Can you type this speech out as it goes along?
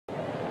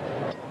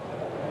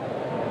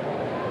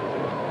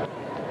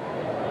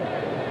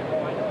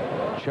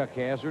Chuck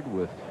Hazzard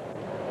with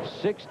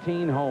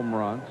 16 home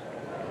runs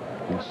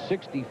and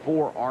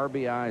 64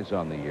 RBIs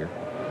on the year.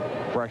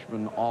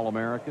 Freshman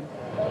All-American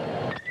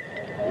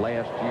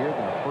last year,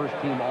 the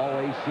first-team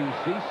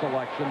All-ACC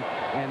selection,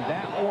 and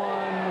that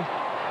one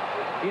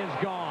is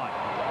gone.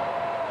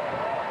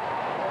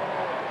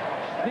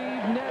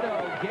 Steve Neto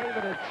gave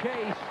it a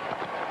chase,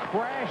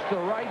 crashed the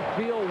right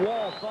field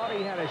wall, thought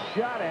he had a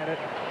shot at it,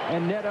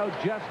 and Neto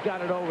just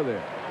got it over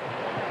there.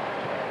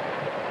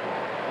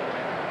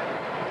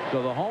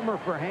 So the homer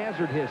for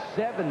Hazzard, his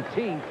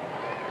 17th,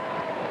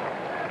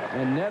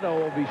 and Neto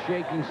will be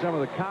shaking some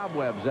of the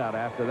cobwebs out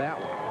after that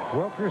one.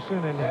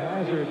 Wilkerson and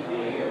Hazzard,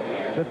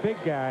 the big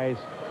guys.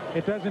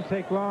 It doesn't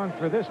take long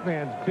for this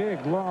man's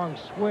big, long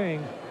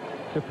swing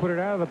to put it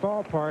out of the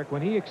ballpark.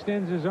 When he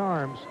extends his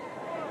arms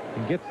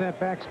and gets that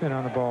backspin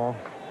on the ball,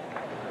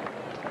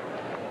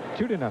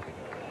 2-0.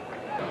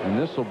 And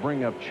this will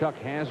bring up Chuck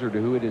Hazzard,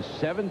 who hit his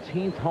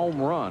 17th home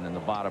run in the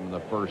bottom of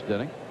the first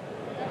inning.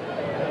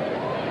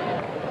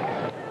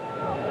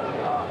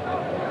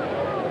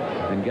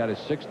 And got his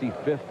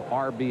 65th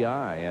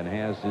RBI and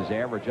has his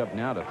average up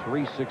now to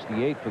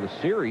 368 for the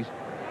series.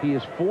 He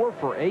is 4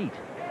 for 8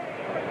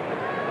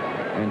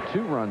 and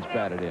 2 runs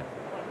batted in.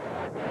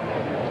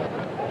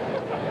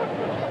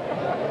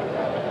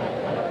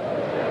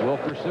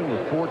 Wilkerson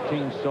with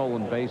 14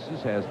 stolen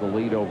bases has the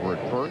lead over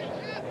at first.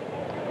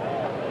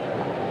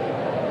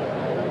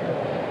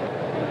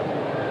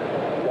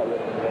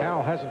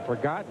 Hal hasn't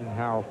forgotten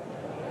how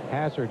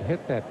Hazzard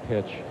hit that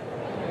pitch.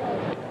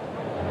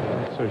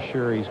 Not so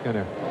sure he's going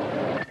to.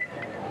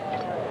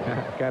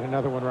 Got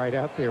another one right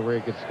out there where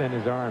he could extend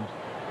his arms.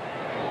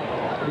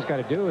 What he's got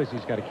to do is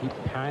he's got to keep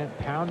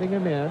pounding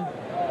him in,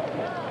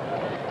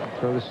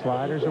 throw the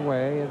sliders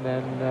away, and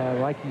then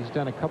like he's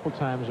done a couple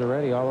times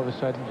already, all of a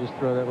sudden just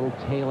throw that little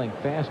tailing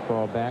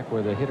fastball back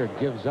where the hitter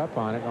gives up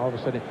on it, and all of a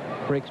sudden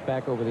it breaks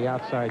back over the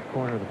outside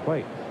corner of the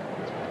plate.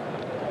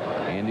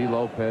 Andy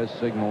Lopez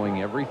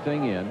signaling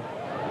everything in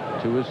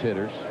to his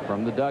hitters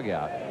from the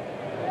dugout.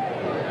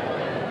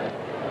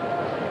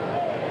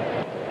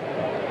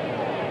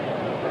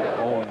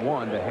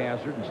 One to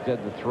Hazzard,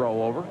 instead the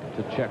throw over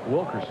to check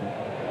Wilkerson.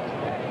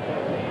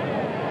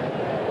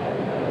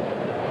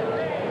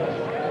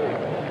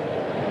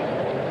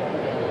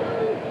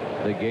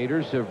 The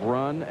Gators have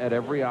run at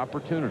every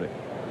opportunity.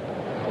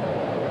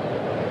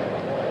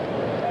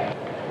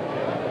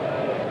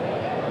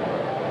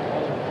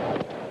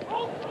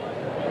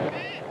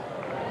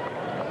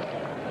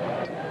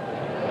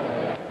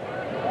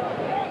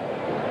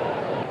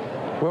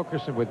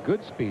 Wilkerson with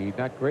good speed,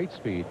 not great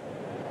speed,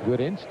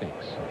 good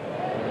instincts.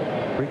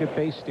 Pretty good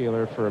base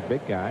stealer for a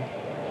big guy.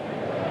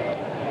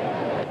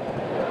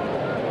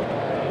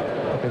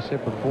 Like I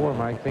said before,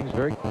 Mike, things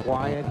very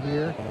quiet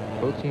here.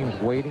 Both teams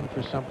waiting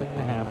for something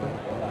to happen.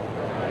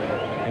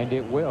 And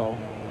it will.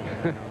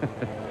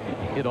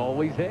 It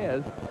always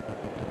has.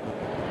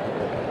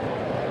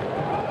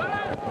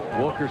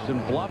 Wilkerson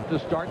bluffed to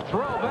start,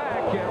 throw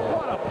back, and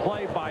what a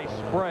play by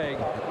Sprague,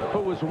 who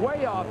was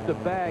way off the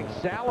bag.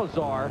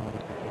 Salazar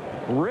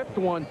ripped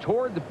one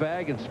toward the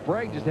bag, and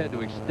Sprague just had to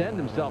extend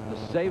himself to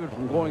save it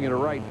from going into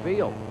right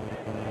field.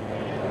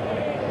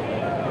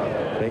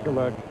 Take a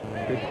look.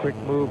 Good quick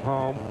move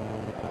home.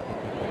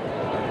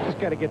 This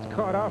guy gets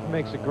caught off,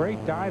 makes a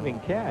great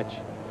diving catch.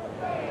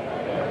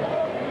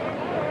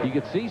 You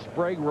could see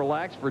Sprague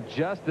relax for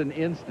just an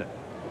instant.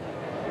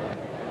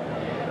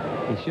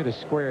 He should have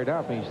squared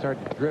up, and he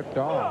started to drift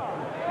off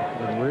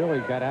and really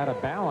got out of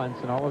balance,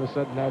 and all of a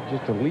sudden now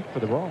just a leap for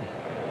the ball.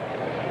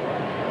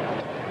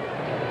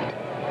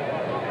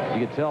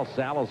 You could tell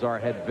Salazar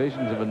had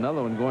visions of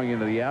another one going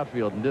into the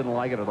outfield and didn't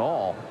like it at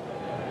all.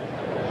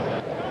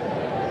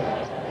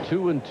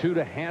 2-2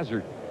 to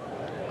Hazzard.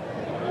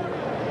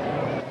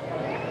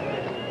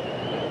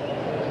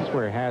 This is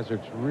where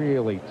Hazzard's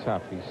really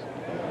tough. He's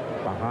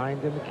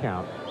behind in the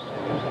count.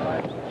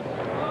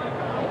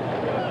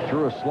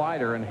 Threw a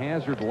slider, and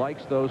Hazzard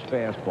likes those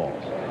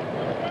fastballs.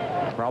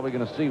 Probably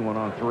going to see one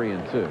on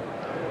 3-2.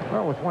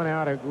 Well, with one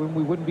out,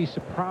 we wouldn't be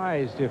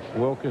surprised if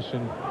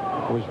Wilkerson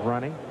was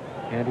running.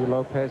 Andy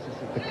Lopez, this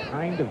is the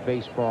kind of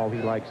baseball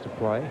he likes to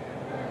play.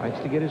 Likes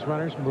to get his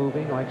runners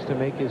moving, likes to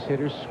make his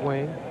hitters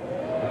swing.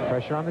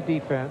 Pressure on the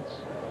defense.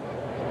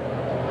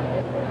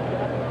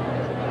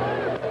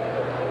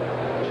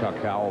 Chuck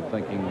Howell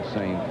thinking the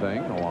same thing,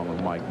 along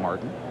with Mike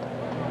Martin.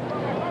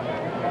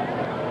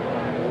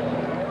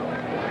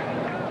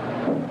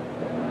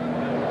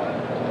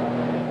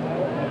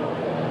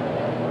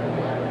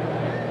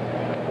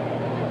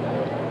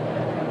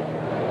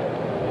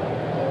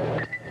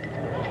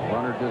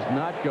 Does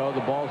not go. The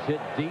ball's hit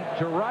deep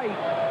to right.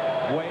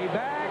 Way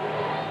back.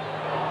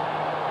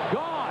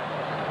 Gone.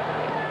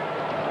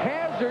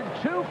 Hazzard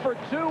 2 for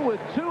 2 with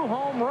 2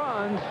 home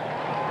runs.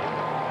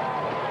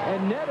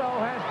 And Neto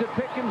has to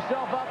pick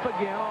himself up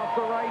again off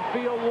the right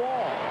field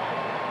wall.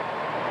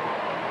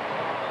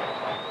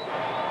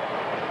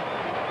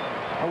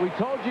 And we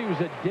told you he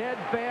was a dead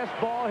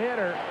fastball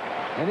hitter,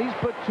 and he's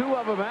put 2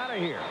 of them out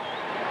of here.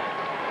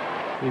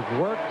 He's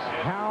worked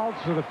Howell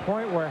to the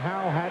point where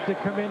Howell had to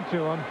come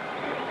into him.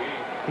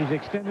 He's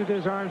extended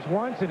his arms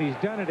once, and he's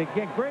done it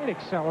again. Great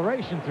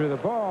acceleration through the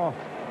ball.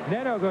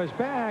 Neto goes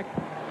back,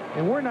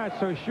 and we're not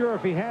so sure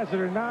if he has it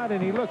or not,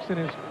 and he looks in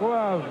his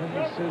glove, and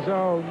he says,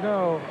 oh,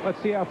 no.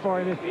 Let's see how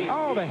far it is.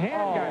 Oh, the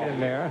hand got in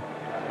there.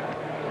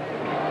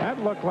 That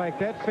looked like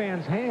that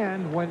fan's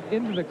hand went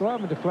into the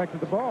glove and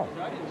deflected the ball.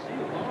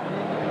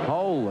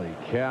 Holy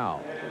cow.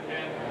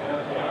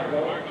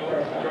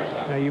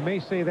 Now, you may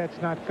say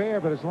that's not fair,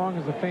 but as long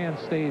as the fan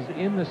stays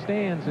in the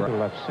stands into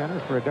left center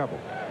for a double.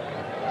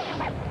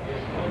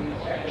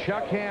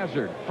 Chuck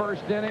Hazzard,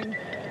 first inning.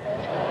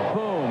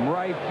 Boom,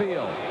 right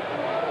field.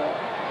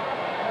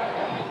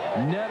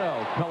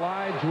 Neto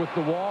collides with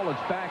the wall. It's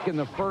back in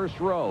the first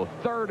row.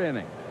 Third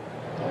inning.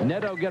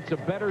 Neto gets a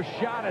better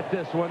shot at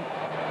this one.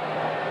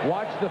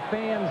 Watch the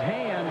fan's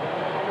hand,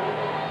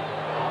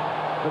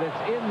 but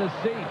it's in the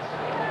seats.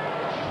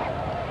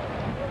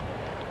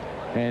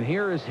 And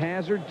here is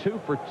Hazzard,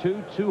 2 for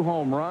 2, 2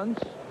 home runs.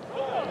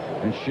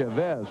 And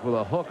Chavez with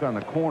a hook on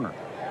the corner.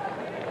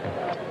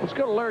 Let's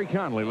go to Larry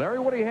Conley. Larry,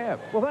 what do you have?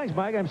 Well, thanks,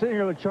 Mike. I'm sitting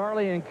here with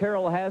Charlie and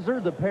Carol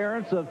Hazzard, the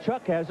parents of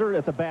Chuck Hazzard,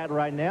 at the bat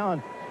right now.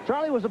 And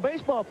Charlie was a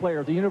baseball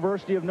player at the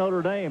University of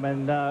Notre Dame.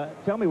 And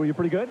tell me, were you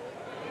pretty good?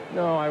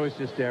 No, I was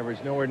just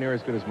average. Nowhere near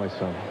as good as my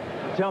son.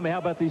 Tell me, how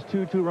about these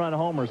 2 two-run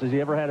homers? Has he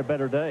ever had a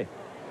better day?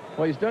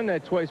 Well, he's done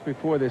that twice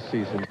before this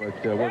season, but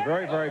we're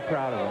very, very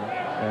proud of him.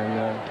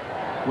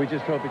 And we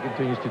just hope he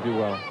continues to do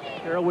well.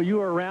 Carol, were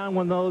you around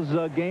when those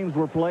games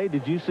were played?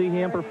 Did you see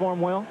him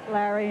perform well?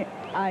 Larry,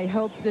 I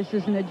hope this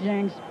isn't a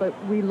jinx, but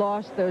we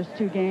lost those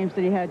 2 games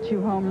that he had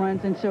 2 home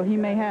runs, and so he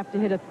may have to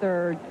hit a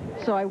third.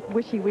 So I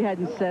wish we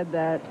hadn't said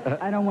that.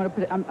 I don't want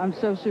to put. I'm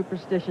so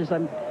superstitious.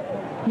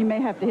 He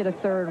may have to hit a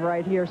third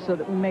right here so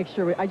that we make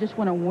sure. I just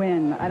want to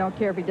win. I don't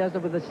care if he does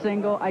it with a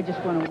single. I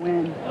just want to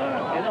win.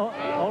 And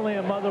only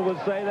a mother would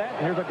say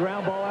that. Here's a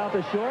ground ball out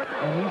to short,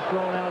 and he's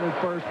thrown out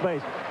at first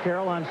base.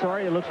 Carol, I'm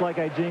sorry. It looks like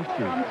I jinxed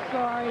you. I'm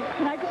sorry.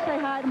 Can I just say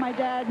hi to my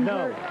dad in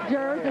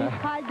Jersey?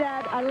 Hi,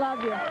 Dad. I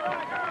love you.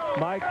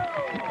 Mike?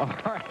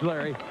 All right,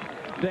 Larry.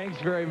 Thanks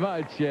very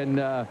much.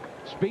 And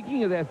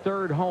speaking of that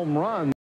third home run,